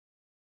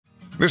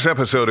This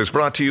episode is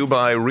brought to you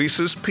by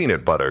Reese's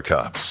Peanut Butter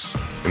Cups.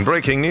 In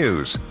breaking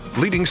news,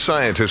 leading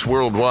scientists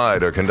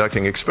worldwide are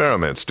conducting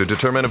experiments to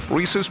determine if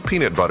Reese's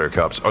Peanut Butter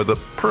Cups are the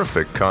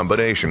perfect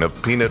combination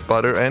of peanut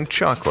butter and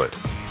chocolate.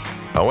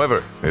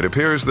 However, it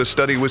appears the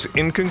study was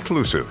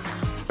inconclusive,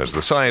 as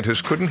the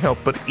scientists couldn't help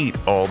but eat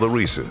all the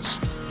Reese's.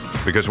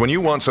 Because when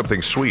you want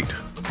something sweet,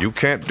 you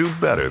can't do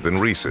better than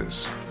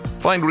Reese's.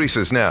 Find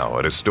Reese's now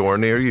at a store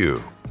near you.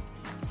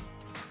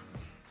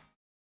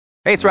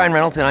 Hey, it's Ryan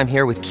Reynolds, and I'm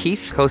here with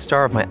Keith,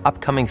 co-star of my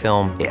upcoming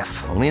film,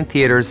 If, only in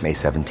theaters May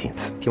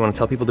 17th. Do you want to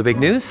tell people the big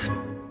news?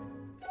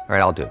 All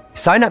right, I'll do it.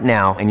 Sign up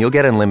now and you'll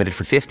get unlimited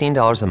for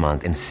 $15 a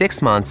month and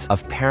 6 months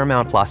of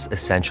Paramount Plus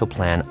Essential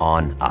Plan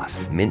on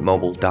us.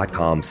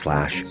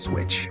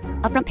 MintMobile.com/switch.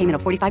 Upfront payment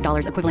of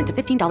 $45 equivalent to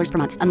 $15 per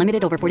month.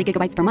 Unlimited over 40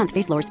 gigabytes per month.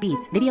 Face lower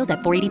speeds. Videos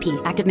at 480p.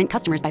 Active Mint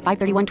customers by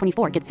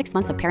 531.24 get 6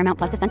 months of Paramount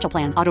Plus Essential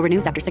Plan. Auto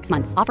renews after 6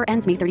 months. Offer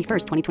ends May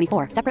 31st,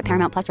 2024. Separate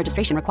Paramount Plus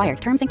registration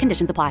required. Terms and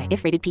conditions apply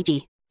if rated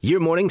PG.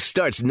 Your morning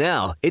starts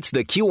now. It's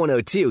the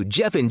Q102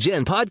 Jeff and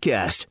Jen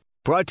podcast.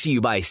 Brought to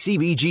you by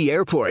CBG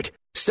Airport.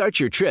 Start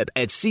your trip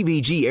at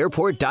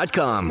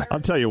CBGAirport.com. I'll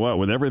tell you what,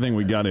 with everything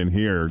we got in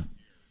here,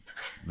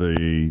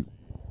 the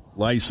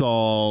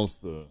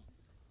Lysols, the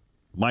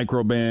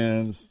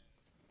Microbans,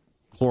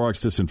 Clorox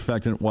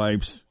disinfectant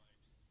wipes,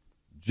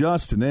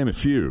 just to name a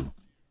few,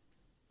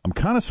 I'm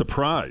kind of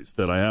surprised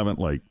that I haven't,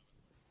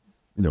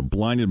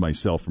 blinded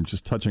myself from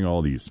just touching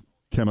all these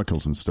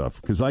chemicals and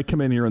stuff. Because I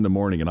come in here in the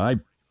morning and I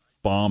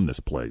bomb this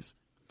place.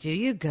 Do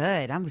you?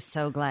 Good. I'm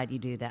so glad you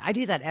do that. I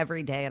do that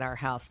every day at our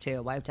house,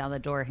 too. Wipe down the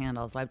door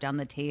handles, wipe down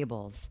the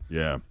tables.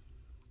 Yeah.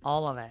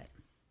 All of it.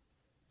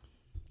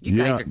 You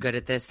guys are good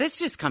at this. This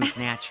just comes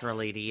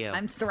naturally to you.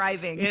 I'm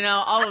thriving. You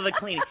know, all of the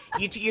cleaning.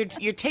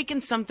 You're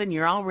taking something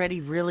you're already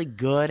really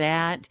good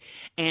at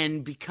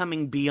and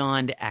becoming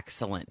beyond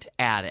excellent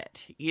at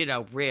it. You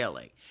know,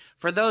 really.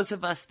 For those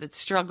of us that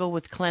struggle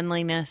with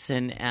cleanliness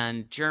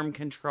and germ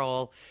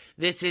control,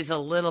 this is a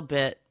little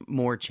bit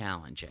more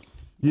challenging.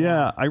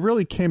 Yeah, I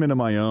really came into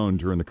my own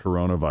during the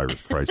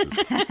coronavirus crisis.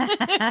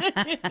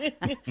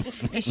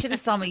 You should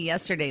have saw me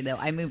yesterday, though.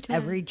 I moved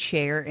every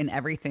chair and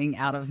everything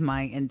out of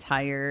my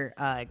entire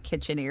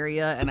kitchen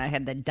area, and I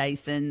had the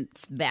Dyson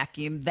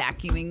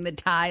vacuuming the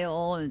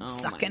tile and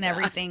sucking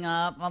everything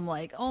up. I'm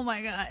like, oh,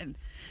 my God.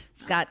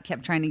 Scott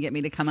kept trying to get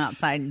me to come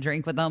outside and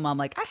drink with him. I'm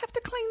like, I have to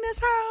clean this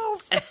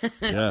house.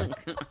 Yeah.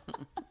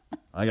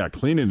 I got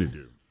cleaning to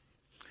do.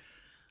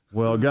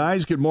 Well,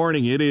 guys, good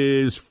morning. It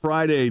is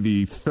Friday,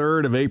 the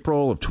 3rd of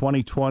April of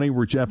 2020.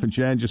 We're Jeff and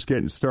Jen just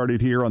getting started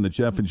here on the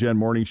Jeff and Jen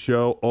Morning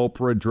Show.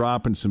 Oprah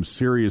dropping some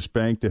serious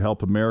bank to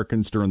help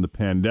Americans during the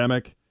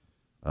pandemic.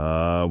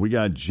 We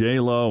got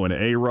J-Lo and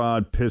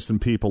A-Rod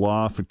pissing people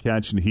off and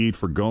catching heat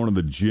for going to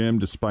the gym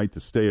despite the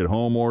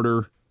stay-at-home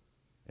order.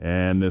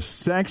 And the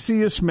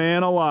sexiest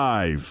man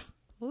alive,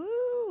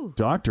 Woo.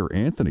 Dr.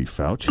 Anthony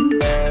Fauci,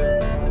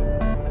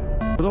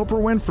 with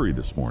Oprah Winfrey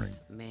this morning.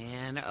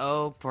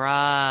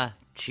 Oprah,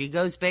 she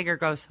goes big or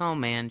goes home,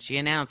 man. She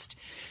announced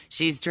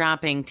she's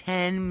dropping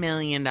 $10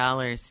 million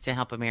to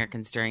help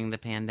Americans during the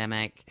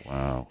pandemic.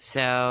 Wow.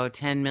 So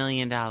 $10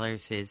 million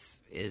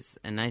is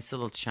a nice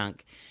little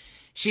chunk.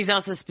 She's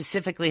also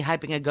specifically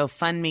hyping a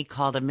GoFundMe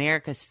called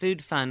America's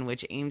Food Fund,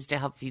 which aims to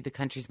help feed the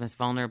country's most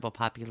vulnerable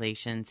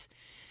populations,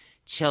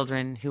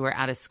 children who are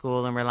out of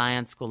school and rely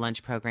on school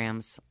lunch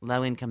programs,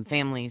 low-income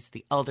families,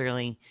 the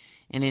elderly,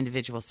 and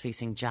individuals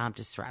facing job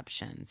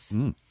disruptions.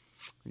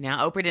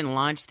 Now, Oprah didn't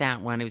launch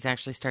that one. It was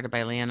actually started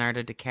by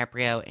Leonardo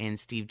DiCaprio and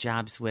Steve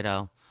Jobs'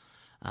 widow,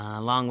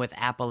 along with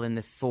Apple and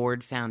the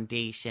Ford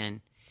Foundation.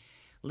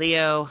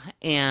 Leo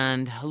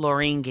and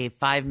Laureen gave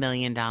 $5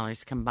 million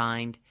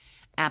combined.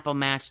 Apple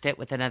matched it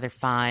with another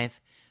 $5 million.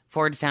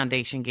 Ford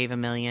Foundation gave $1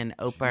 million.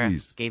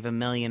 Oprah gave $1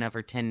 million of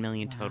her $10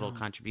 million total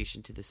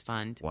contribution to this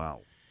fund.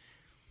 Wow.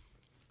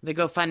 The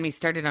GoFundMe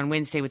started on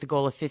Wednesday with a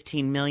goal of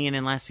 $15 million,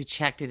 and last we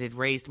checked, it had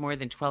raised more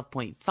than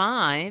 $12.5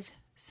 million.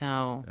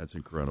 So that's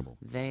incredible.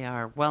 They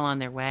are well on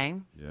their way.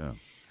 Yeah.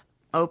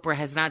 Oprah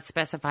has not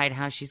specified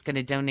how she's going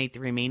to donate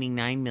the remaining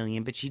 $9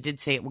 million, but she did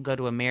say it will go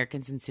to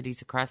Americans in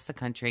cities across the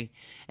country,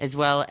 as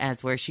well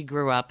as where she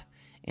grew up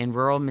in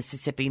rural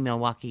Mississippi,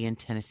 Milwaukee, and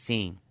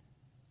Tennessee.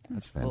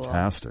 That's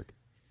fantastic. Cool.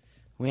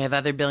 We have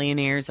other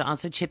billionaires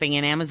also chipping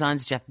in.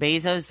 Amazon's Jeff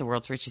Bezos, the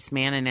world's richest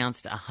man,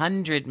 announced a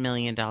 $100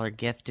 million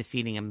gift to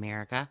Feeding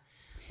America.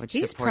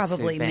 He's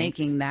probably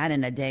making that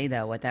in a day,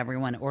 though, with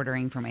everyone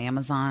ordering from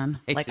Amazon.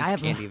 I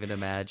can't even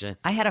imagine.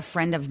 I had a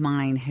friend of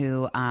mine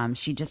who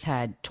she just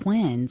had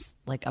twins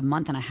like a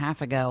month and a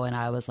half ago, and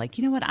I was like,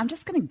 you know what? I'm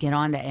just going to get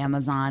onto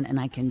Amazon, and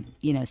I can,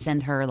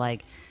 send her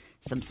like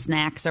some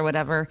snacks or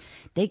whatever.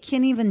 They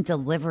can't even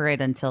deliver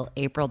it until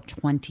April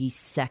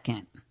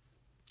 22nd.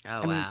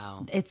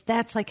 Wow.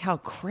 That's like how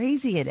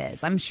crazy it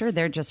is. I'm sure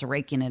they're just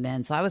raking it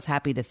in. So I was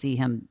happy to see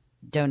him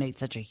donate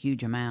such a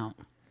huge amount.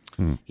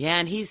 Yeah,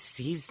 and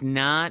he's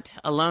not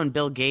alone.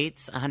 Bill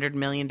Gates, $100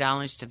 million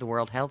to the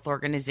World Health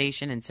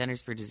Organization and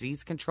Centers for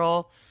Disease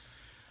Control.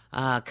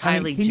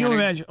 Kylie can Jenner. you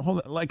imagine?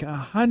 Hold on, like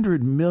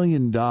 $100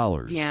 million.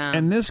 Yeah.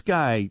 And this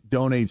guy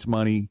donates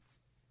money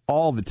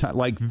all the time,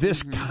 like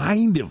this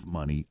kind of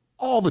money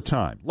all the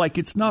time, like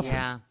it's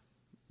nothing.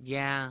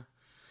 Yeah.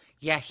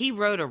 He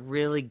wrote a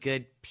really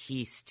good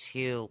piece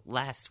too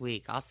last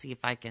week. I'll see if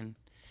I can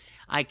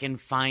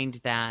find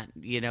that.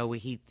 You know,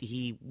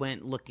 he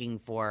went looking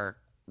for.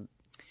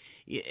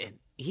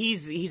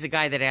 He's a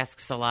guy that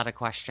asks a lot of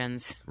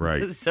questions,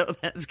 right? So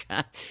that's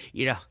kind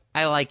of,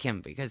 I like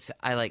him because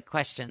I like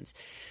questions.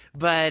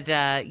 But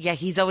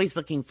he's always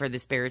looking for the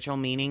spiritual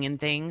meaning in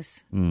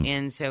things,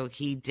 and so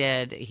he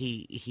did.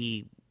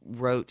 He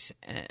wrote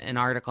an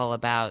article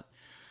about,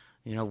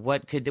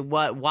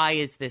 why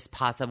is this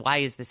possible? Why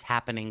is this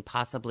happening?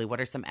 Possibly,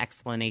 what are some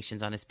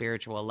explanations on a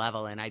spiritual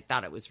level? And I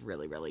thought it was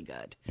really, really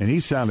good. And he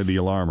sounded the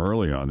alarm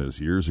early on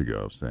this years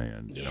ago,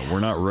 saying, we're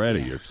not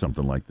ready if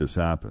something like this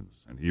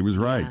happens. And he was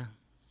right.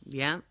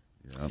 Yeah.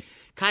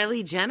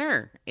 Kylie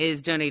Jenner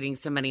is donating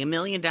some money, $1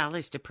 million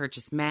to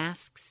purchase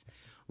masks.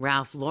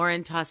 Ralph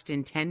Lauren tossed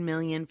in $10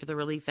 million for the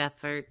relief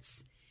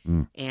efforts.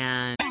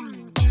 And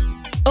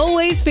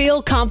always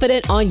feel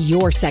confident on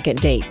your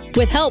second date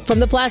with help from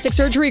the Plastic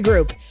Surgery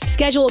Group.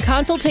 Schedule a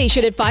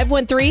consultation at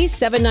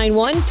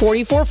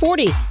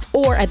 513-791-4440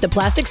 or at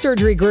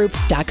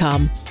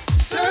theplasticsurgerygroup.com.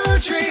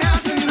 Surgery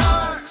has an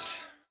art.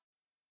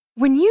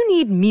 When you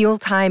need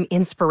mealtime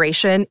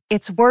inspiration,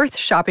 it's worth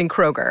shopping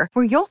Kroger,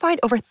 where you'll find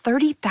over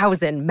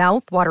 30,000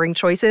 mouth-watering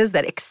choices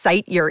that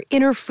excite your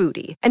inner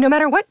foodie. And no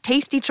matter what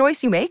tasty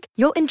choice you make,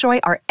 you'll enjoy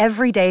our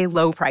everyday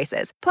low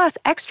prices, plus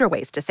extra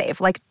ways to save,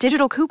 like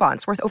digital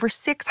coupons worth over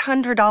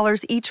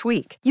 $600 each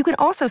week. You can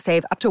also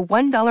save up to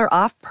 $1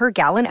 off per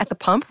gallon at the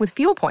pump with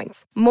fuel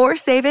points. More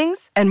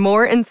savings and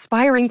more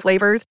inspiring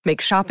flavors make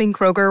shopping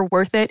Kroger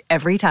worth it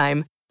every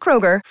time.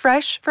 Kroger,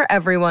 fresh for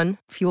everyone.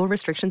 Fuel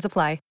restrictions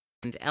apply.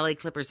 And LA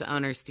Clippers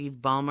owner Steve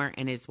Ballmer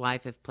and his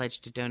wife have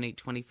pledged to donate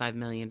 $25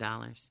 million.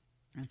 That's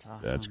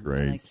awesome. That's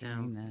great. I like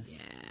hearing this.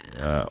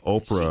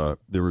 Oprah,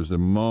 there was a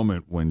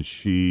moment when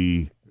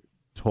she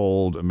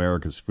told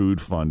America's Food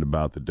Fund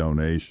about the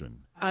donation.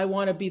 I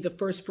want to be the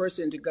first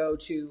person to go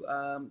to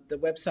the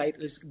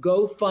website is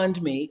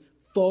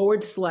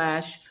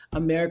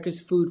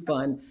GoFundMe/America's Food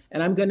Fund,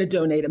 and I'm going to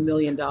donate $1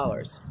 million.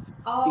 Because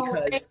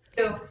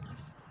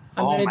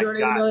I'm going to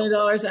donate $1 million,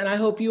 and I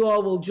hope you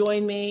all will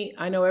join me.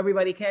 I know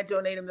everybody can't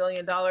donate $1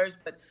 million,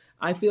 but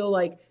I feel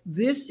like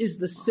this is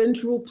the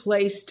central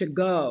place to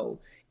go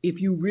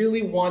if you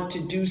really want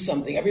to do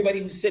something.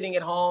 Everybody who's sitting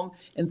at home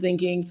and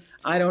thinking,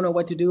 I don't know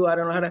what to do, I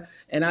don't know how to,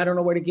 and I don't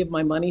know where to give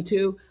my money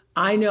to.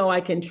 I know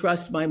I can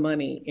trust my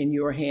money in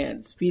your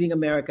hands, Feeding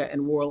America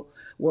and World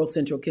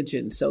Central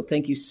Kitchen. So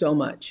thank you so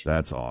much.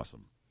 That's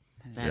awesome.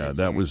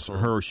 That was cool.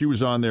 her. She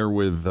was on there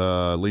with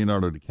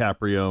Leonardo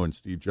DiCaprio and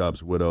Steve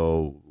Jobs'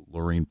 widow,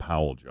 Laureen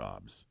Powell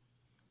Jobs.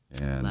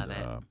 And, love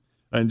it.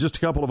 And just a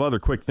couple of other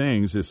quick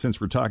things is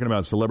since we're talking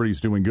about celebrities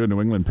doing good, New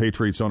England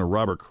Patriots owner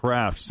Robert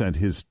Kraft sent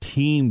his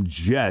team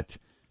jet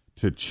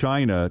to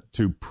China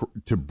to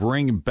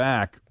bring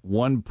back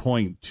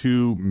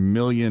 1.2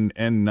 million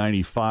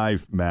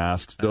N95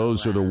 masks.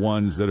 Those are the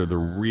ones that are the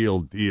real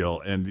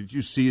deal. And did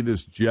you see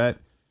this jet?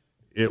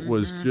 It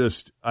was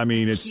just, I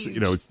mean, it's,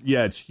 huge.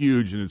 It's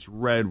huge and it's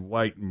red,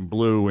 white, and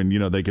blue. And,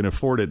 they can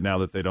afford it now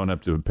that they don't have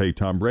to pay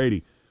Tom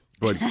Brady.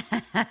 But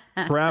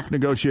Kraft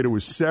negotiated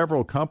with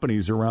several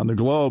companies around the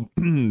globe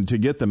to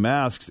get the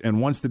masks.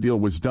 And once the deal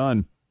was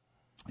done,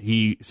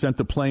 he sent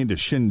the plane to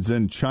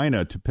Shenzhen,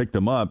 China to pick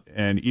them up.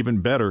 And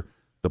even better,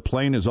 the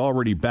plane is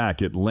already back.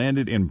 It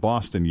landed in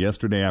Boston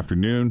yesterday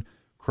afternoon.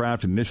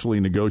 Kraft initially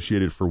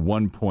negotiated for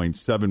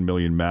 1.7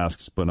 million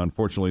masks, but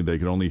unfortunately they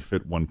could only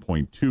fit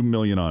 1.2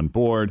 million on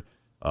board.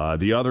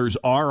 The others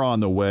are on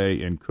the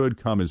way and could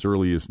come as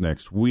early as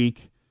next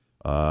week.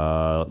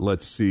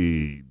 Let's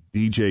see.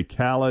 DJ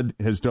Khaled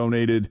has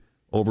donated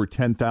over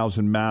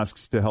 10,000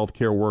 masks to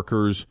healthcare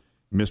workers.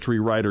 Mystery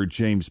writer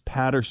James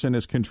Patterson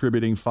is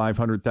contributing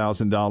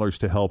 $500,000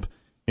 to help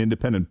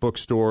independent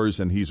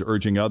bookstores, and he's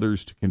urging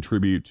others to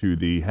contribute to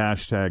the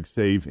hashtag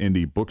Save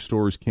Indie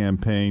Bookstores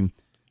campaign.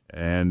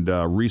 And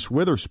Reese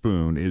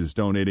Witherspoon is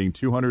donating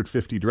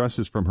 250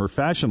 dresses from her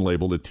fashion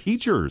label to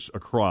teachers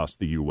across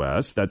the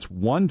U.S. That's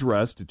one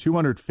dress to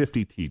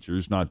 250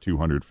 teachers, not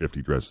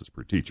 250 dresses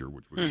per teacher,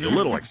 which would be a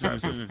little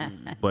excessive.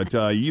 But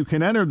you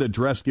can enter the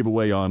dress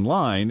giveaway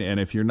online, and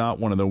if you're not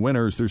one of the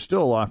winners, they're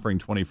still offering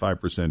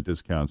 25%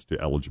 discounts to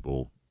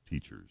eligible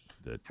teachers.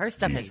 Her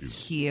stuff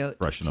is cute,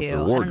 freshen too. up their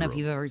I wardrobe. don't know if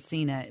you've ever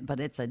seen it, but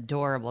it's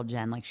adorable,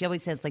 Jen. Like, she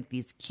always has, like,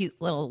 these cute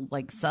little,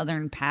 like,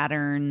 Southern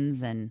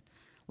patterns and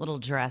little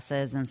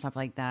dresses and stuff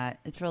like that.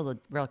 It's real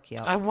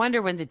cute. I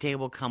wonder when the day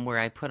will come where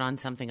I put on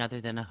something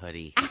other than a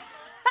hoodie.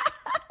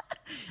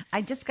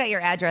 I just got your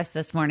address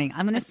this morning.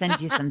 I'm going to send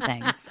you some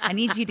things. I'm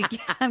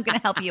going to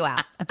help you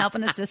out. I'm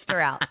helping a sister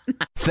out.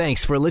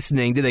 Thanks for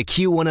listening to the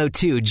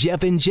Q102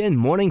 Jeff and Jen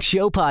Morning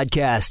Show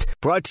podcast,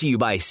 brought to you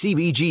by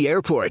CBG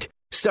Airport.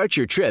 Start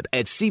your trip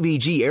at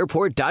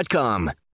CBGAirport.com.